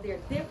still they're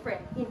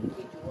different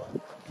individuals.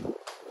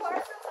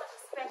 Persons on the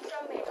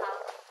spectrum may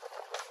have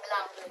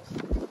language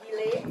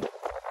delay.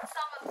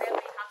 Some of them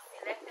may have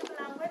selective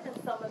language, and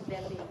some of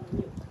them may be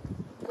mute.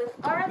 With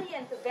early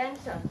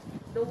intervention,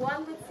 the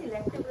one with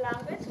selective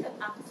language can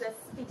access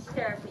speech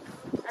therapy,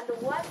 and the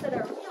ones that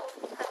are mute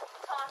can be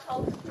taught how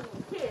to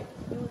communicate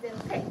using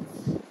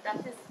text. That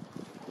is,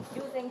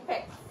 using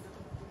text.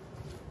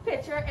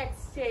 Picture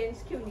exchange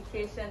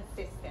communication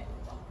system.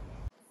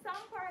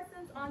 Some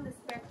persons on the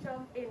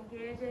spectrum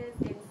engages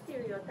in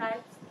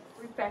stereotypes,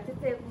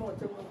 repetitive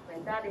motor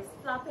movement, that is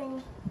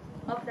flapping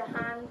of the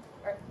hand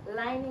or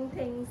lining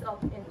things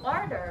up in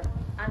order.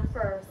 And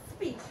for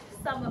speech,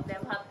 some of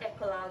them have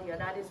echolalia,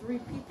 that is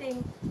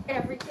repeating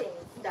everything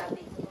that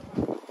they do.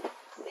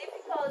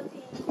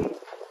 Difficulty in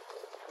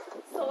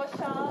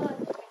social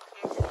and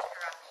communication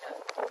interaction.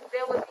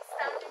 They will be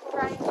standing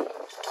right in,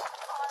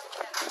 calling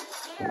them,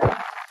 hearing,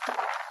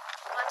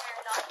 but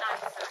they're not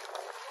answering.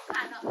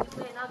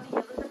 You may not be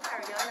able to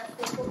carry on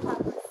a simple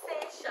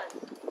conversation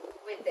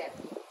with them.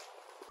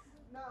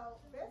 Now,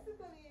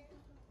 basically,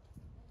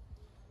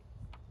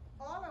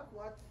 all of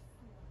what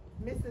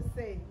Mrs.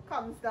 say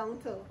comes down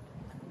to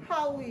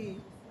how we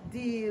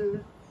deal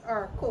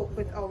or cope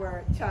with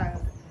our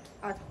child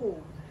at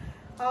home.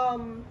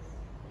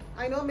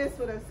 I know Miss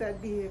would have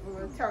said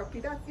behavioral therapy.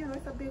 That's,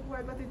 it's a big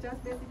word, but it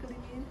just basically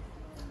means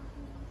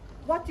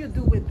what you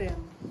do with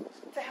them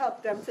to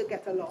help them to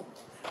get along.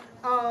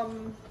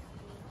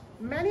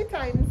 Many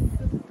times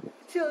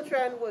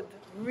children would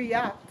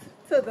react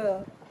to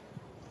the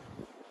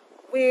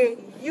way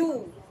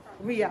you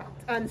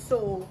react, and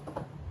so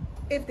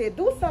if they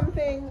do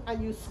something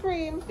and you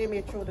scream, they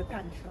may throw the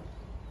tantrum.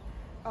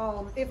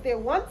 If they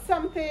want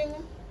something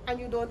and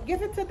you don't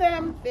give it to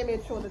them, they may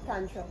throw the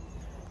tantrum.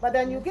 But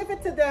then you give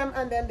it to them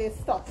and then they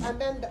stop. And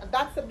then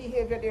that's the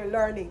behavior they're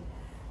learning.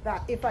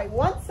 That if I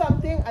want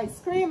something, I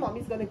scream,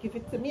 Mommy's going to give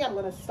it to me, I'm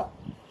going to stop.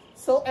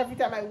 So every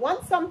time I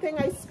want something,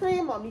 I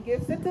scream, Mommy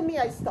gives it to me,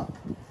 I stop.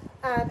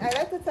 And I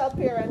like to tell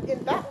parents,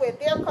 in that way,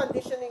 they're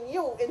conditioning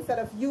you instead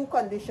of you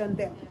condition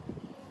them.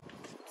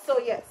 So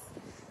yes,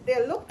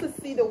 they look to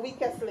see the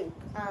weakest link.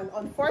 And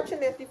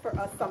unfortunately for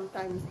us,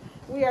 sometimes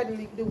we are the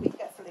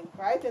weakest link,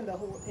 right, in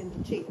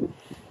the chain.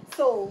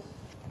 So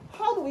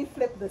how do we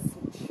flip the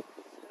switch?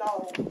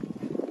 Now,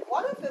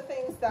 one of the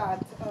things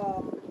that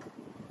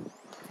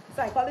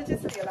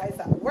psychologists realize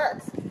that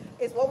works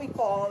is what we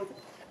call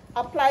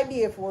applied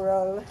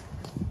behavioral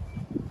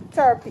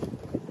therapy,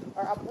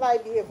 or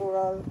applied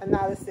behavioral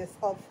analysis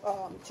of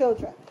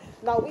children.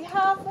 Now, we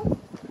have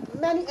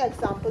many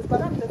examples,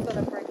 but I'm just going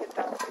to break it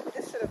down.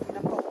 This should have been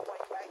a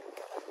PowerPoint, right?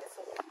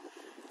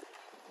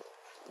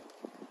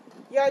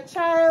 Your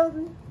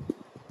child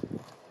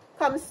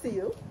comes to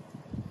you,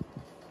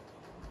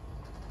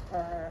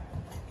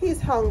 he's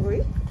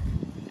hungry,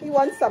 he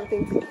wants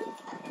something to eat.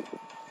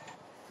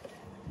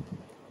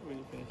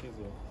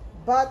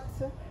 But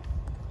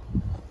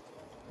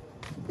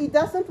he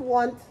doesn't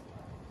want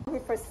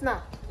for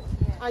snack.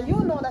 And you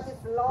know that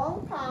it's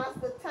long past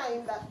the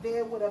time that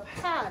they would have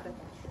had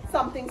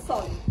something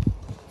solid.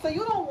 So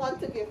you don't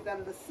want to give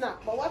them the snack.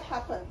 But what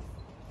happens?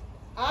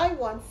 I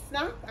want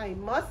snack. I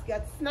must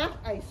get snack.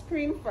 I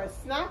scream for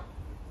snack.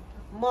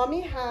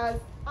 Mommy has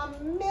a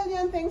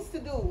million things to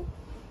do.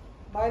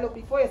 But look,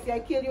 before you say I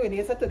kill you in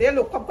here, so today,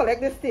 look, come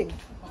collect this thing.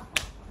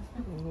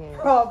 Yeah.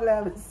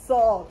 Problem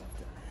solved.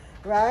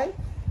 Right?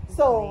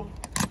 So,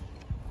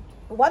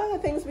 one of the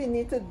things we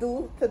need to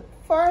do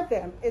for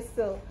them is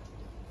to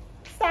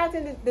start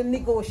in the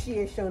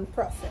negotiation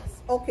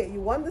process. Okay,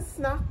 you want the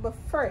snack, but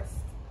first,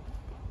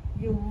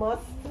 you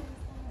must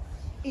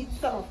eat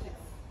some of this.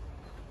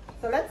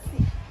 So let's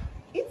see.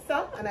 Eat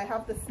some, and I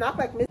have the snack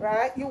like this,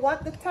 right? You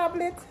want the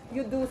tablet,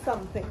 you do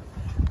something.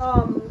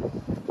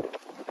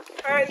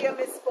 Earlier,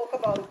 Miss spoke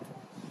about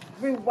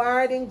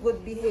rewarding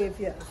good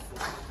behaviors.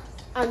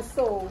 And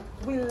so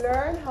we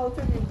learn how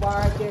to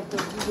reward their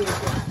good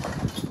behavior.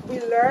 We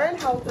learn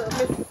how to,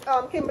 Miss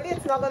Kimberly,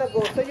 it's not going to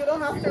go, so you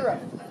don't have to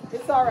run.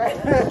 It's all right.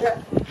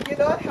 You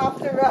don't have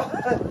to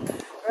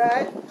run,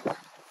 right?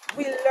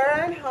 We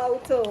learn how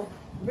to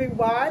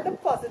reward the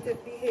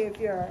positive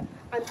behavior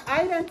and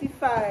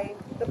identify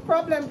the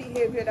problem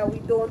behavior that we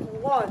don't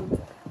want.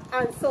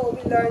 And so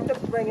we learn to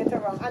bring it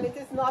around. And it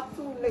is not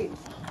too late.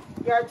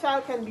 Your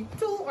child can be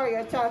 2 or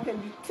your child can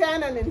be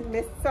 10, and in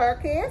Miss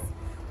Sarah's case,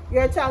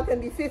 your child can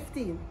be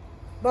 15.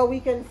 But we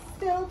can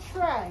still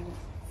try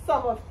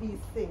some of these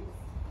things,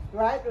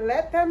 right?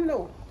 Let them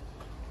know.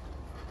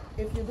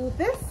 If you do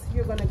this,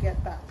 you're going to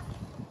get that.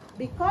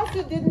 Because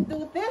you didn't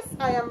do this,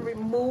 I am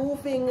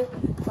removing,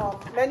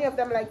 many of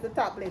them like the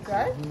tablet,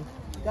 right?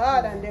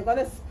 God, and they're going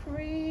to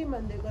scream,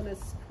 and they're going to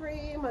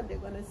scream, and they're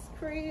going to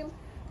scream.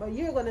 But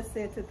you're going to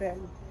say to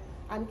them,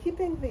 I'm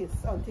keeping this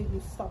until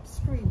you stop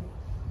screaming.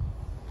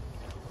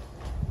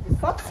 You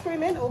stop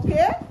screaming,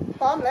 okay?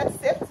 Come, let's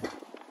sit.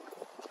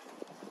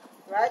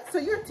 Right? So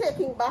you're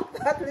taking back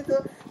that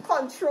little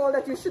control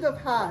that you should have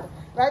had.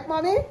 Right,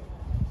 Mommy?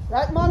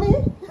 Right,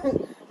 Mommy?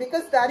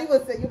 Because Daddy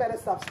will say, you better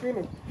stop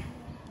screaming.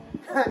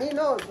 And he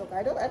knows, look,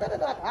 I better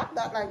not act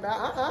that like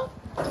that.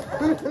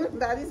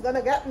 Daddy's going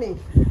to get me.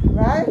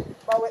 Right?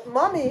 But with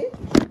Mommy,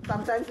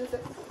 sometimes you say,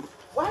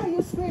 why are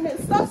you screaming?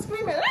 Stop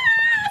screaming.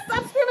 Ah,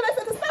 stop screaming. I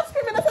said to stop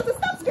screaming. I said to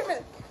stop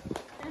screaming.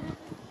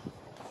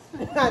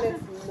 And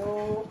it's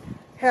no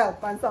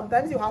help. And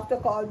sometimes you have to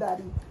call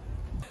Daddy.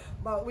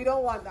 But we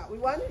don't want that. We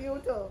want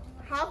you to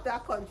have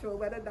that control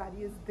whether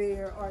Daddy is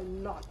there or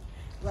not.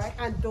 Right?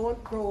 And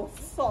don't grow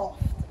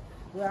soft.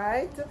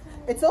 Right?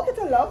 It's okay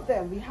to love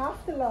them. We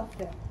have to love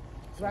them.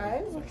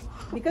 Right?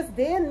 Because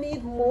they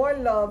need more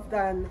love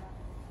than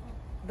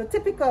the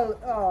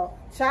typical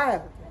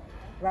child.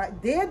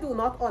 Right? They do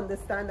not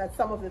understand that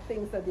some of the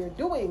things that they're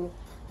doing,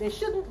 they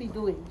shouldn't be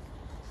doing.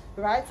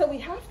 Right? So we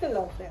have to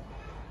love them.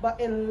 But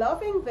in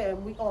loving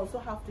them, we also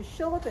have to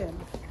show them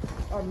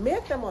or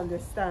make them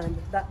understand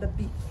that the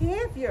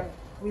behavior,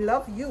 we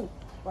love you,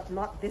 but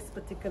not this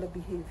particular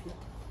behavior.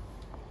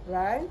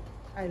 Right?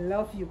 I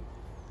love you,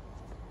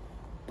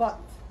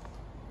 but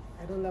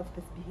I don't love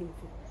this behavior.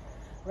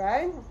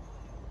 Right?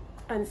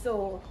 And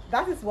so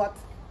that is what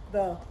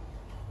the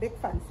big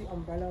fancy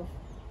umbrella of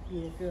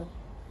behavior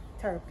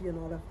therapy and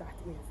all of that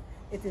is.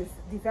 It is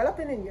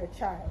developing in your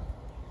child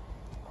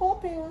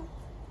coping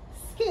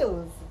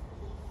skills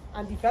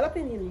and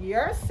developing in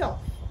yourself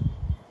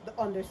the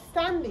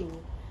understanding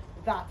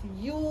that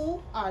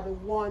you are the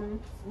one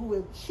who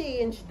will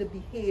change the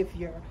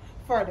behavior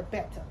for the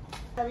better.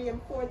 Very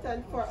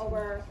important for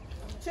our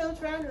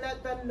children.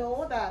 Let them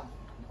know that,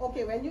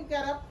 okay, when you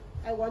get up,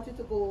 I want you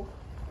to go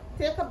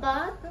take a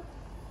bath,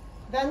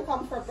 then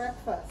come for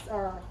breakfast,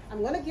 or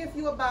I'm going to give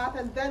you a bath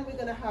and then we're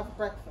going to have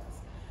breakfast.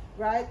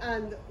 Right?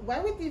 And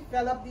when we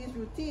develop these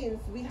routines,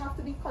 we have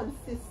to be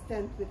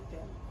consistent with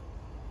them.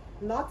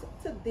 Not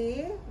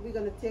today, we're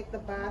going to take the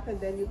bath and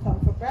then you come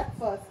for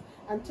breakfast.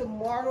 And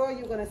tomorrow,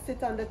 you're going to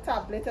sit on the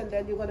tablet and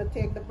then you're going to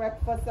take the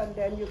breakfast and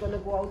then you're going to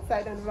go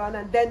outside and run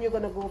and then you're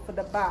going to go for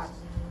the bath.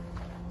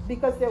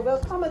 Because there will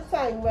come a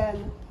time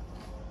when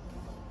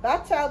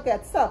that child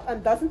gets up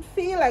and doesn't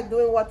feel like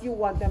doing what you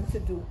want them to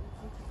do.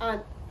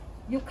 And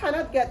you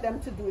cannot get them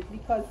to do it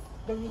because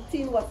the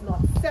routine was not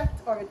set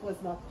or it was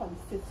not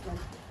consistent.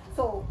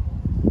 So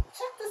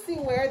check to see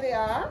where they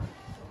are,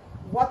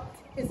 what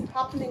is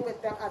happening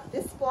with them at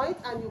this point,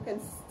 and you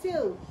can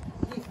still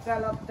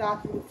develop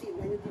that routine.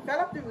 When you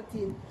develop the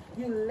routine,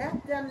 you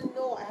let them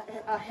know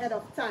ahead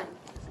of time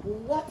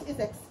what is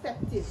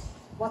expected,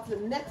 what's the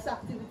next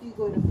activity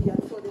going to be,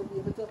 and so they'll be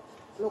able to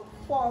look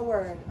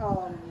forward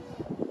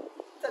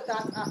to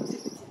that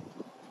activity.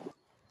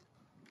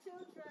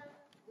 Children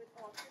with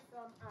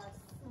autism are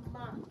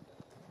smart.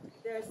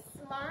 They're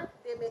smart,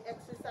 they may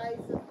exercise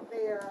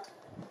their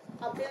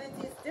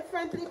abilities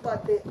differently,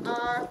 but they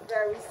are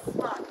very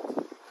smart.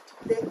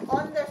 They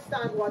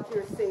understand what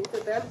you're saying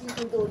to them,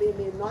 even though they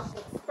may not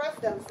express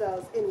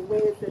themselves in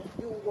ways that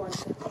you want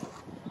them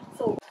to.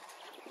 So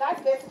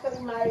that's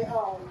basically my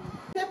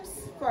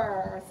tips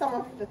for some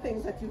of the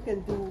things that you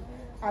can do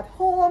at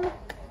home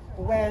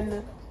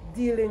when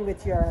dealing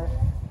with your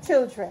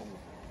children.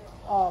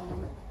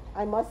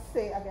 I must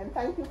say again,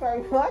 thank you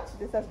very much.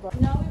 This has brought.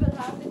 Now we will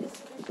have the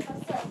distribution of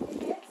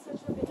certificates,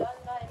 which will be done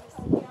by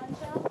Mr. Guyana,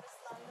 Ms.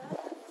 London,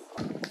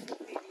 and Ms.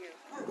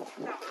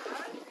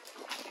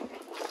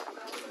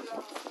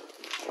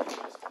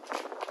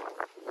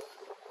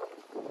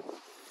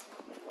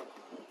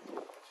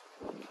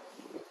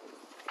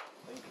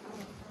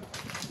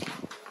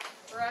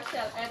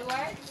 Rochelle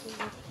Edward.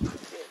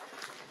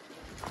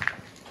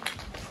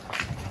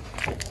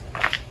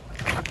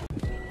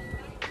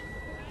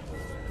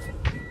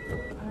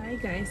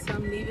 Alright guys, so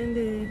I'm leaving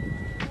the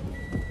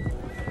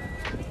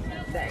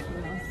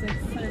diagnostic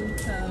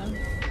center.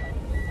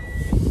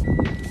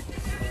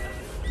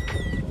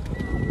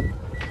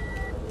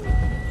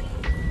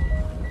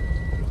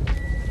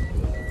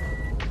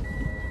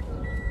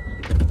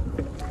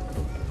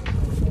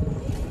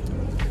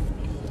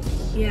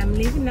 Yeah, I'm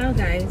leaving now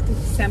guys. The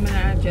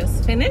seminar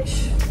just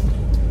finished.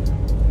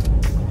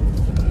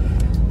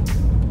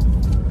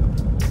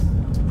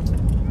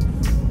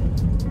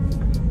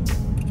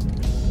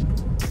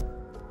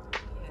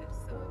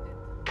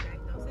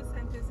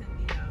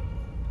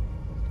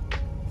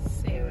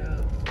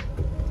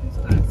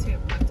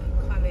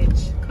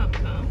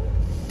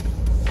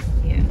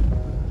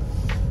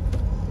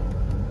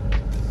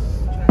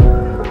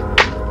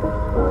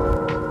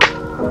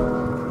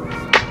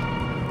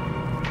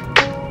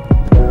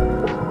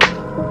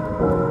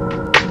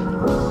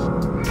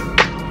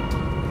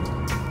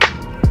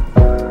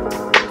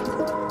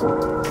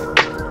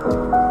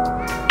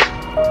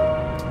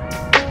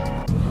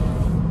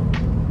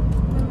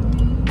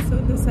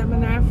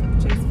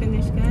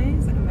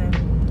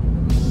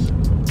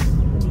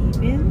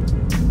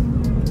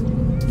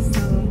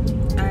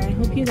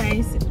 You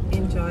guys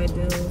enjoyed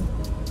the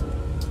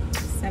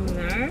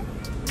seminar,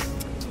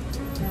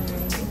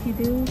 and if you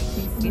do,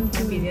 please give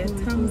my video a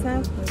thumbs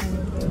up and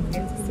don't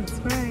forget to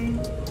subscribe.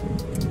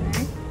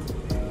 Alright,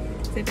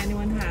 so if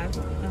anyone have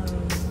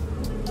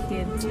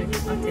kids with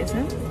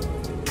autism,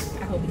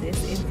 I hope this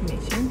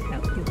information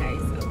helped you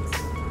guys out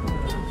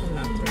a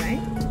lot,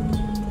 right?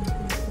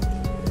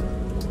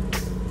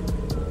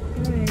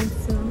 Alright,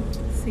 so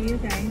see you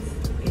guys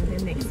in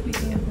the next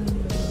video.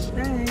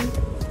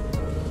 Bye.